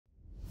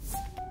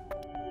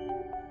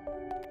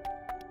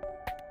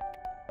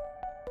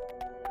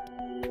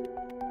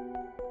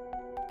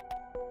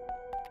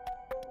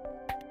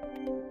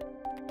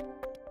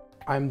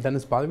I'm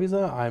Dennis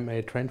Ballwieser. I'm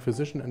a trained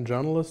physician and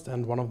journalist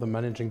and one of the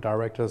managing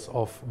directors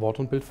of Wort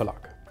Bild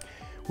Verlag.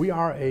 We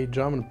are a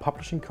German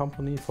publishing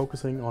company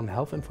focusing on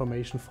health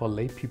information for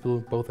lay people,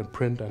 both in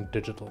print and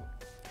digital.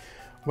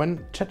 When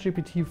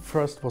ChatGPT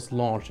first was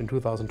launched in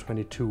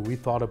 2022, we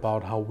thought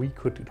about how we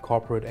could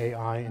incorporate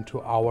AI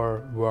into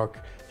our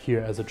work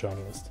here as a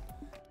journalist.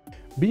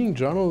 Being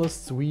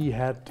journalists, we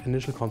had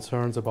initial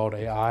concerns about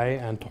AI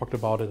and talked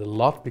about it a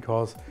lot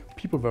because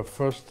people were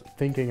first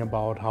thinking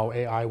about how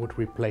AI would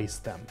replace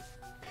them.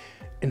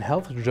 In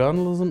health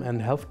journalism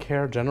and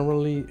healthcare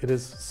generally, it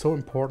is so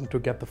important to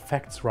get the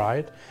facts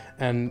right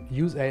and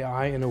use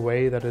AI in a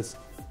way that is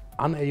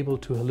unable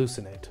to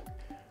hallucinate.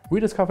 We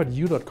discovered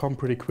U.com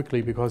pretty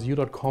quickly because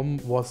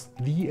U.com was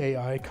the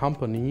AI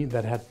company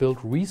that had built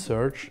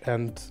research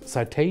and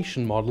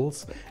citation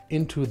models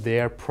into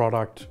their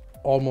product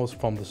almost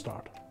from the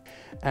start.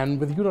 And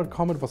with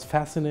U.com it was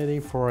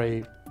fascinating for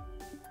a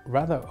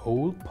rather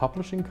old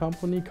publishing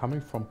company coming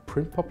from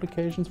print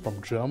publications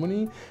from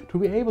Germany to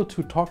be able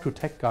to talk to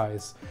tech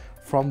guys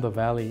from the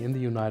Valley in the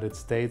United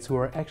States who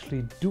are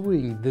actually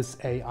doing this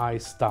AI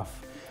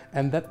stuff.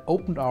 And that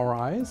opened our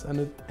eyes and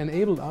it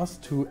enabled us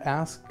to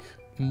ask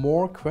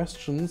more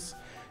questions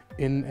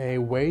in a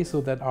way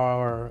so that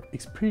our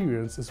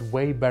experience is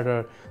way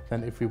better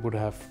than if we would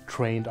have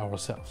trained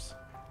ourselves.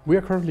 We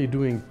are currently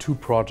doing two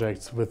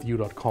projects with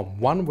U.com.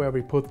 One where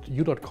we put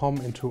U.com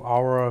into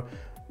our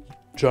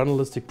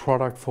journalistic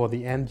product for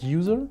the end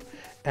user,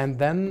 and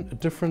then a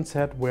different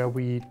set where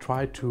we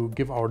try to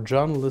give our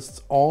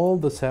journalists all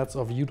the sets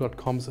of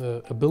U.com's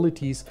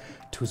abilities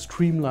to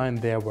streamline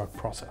their work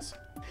process.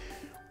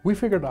 We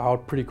figured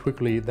out pretty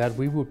quickly that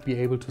we would be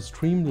able to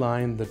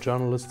streamline the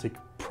journalistic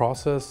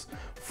process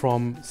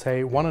from,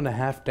 say,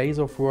 1.5 days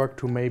of work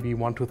to maybe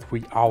 1 to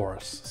 3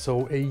 hours.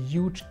 So a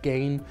huge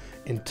gain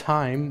in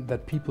time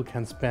that people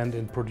can spend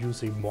in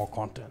producing more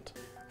content.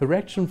 The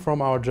reaction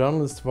from our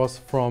journalists was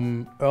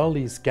from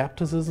early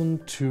skepticism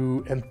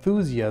to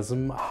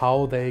enthusiasm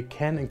how they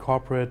can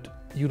incorporate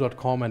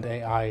U.com and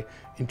AI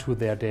into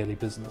their daily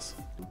business.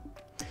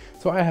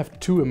 So I have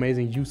two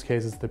amazing use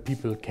cases that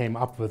people came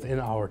up with in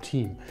our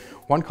team.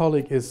 One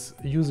colleague is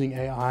using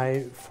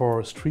AI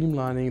for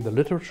streamlining the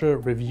literature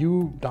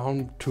review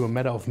down to a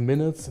matter of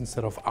minutes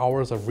instead of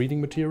hours of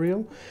reading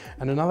material.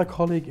 And another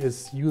colleague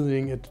is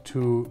using it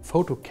to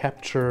photo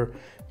capture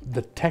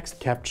the text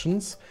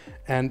captions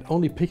and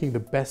only picking the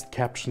best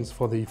captions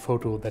for the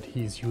photo that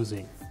he's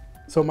using.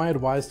 So my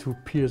advice to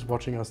peers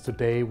watching us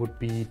today would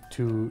be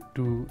to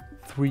do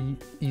 3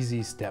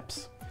 easy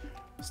steps.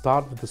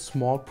 Start with a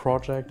small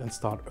project and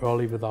start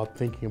early without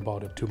thinking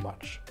about it too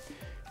much.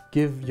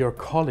 Give your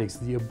colleagues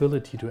the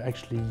ability to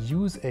actually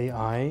use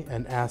AI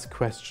and ask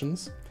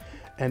questions,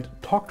 and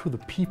talk to the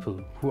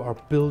people who are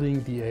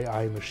building the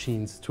AI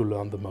machines to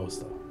learn the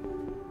most of.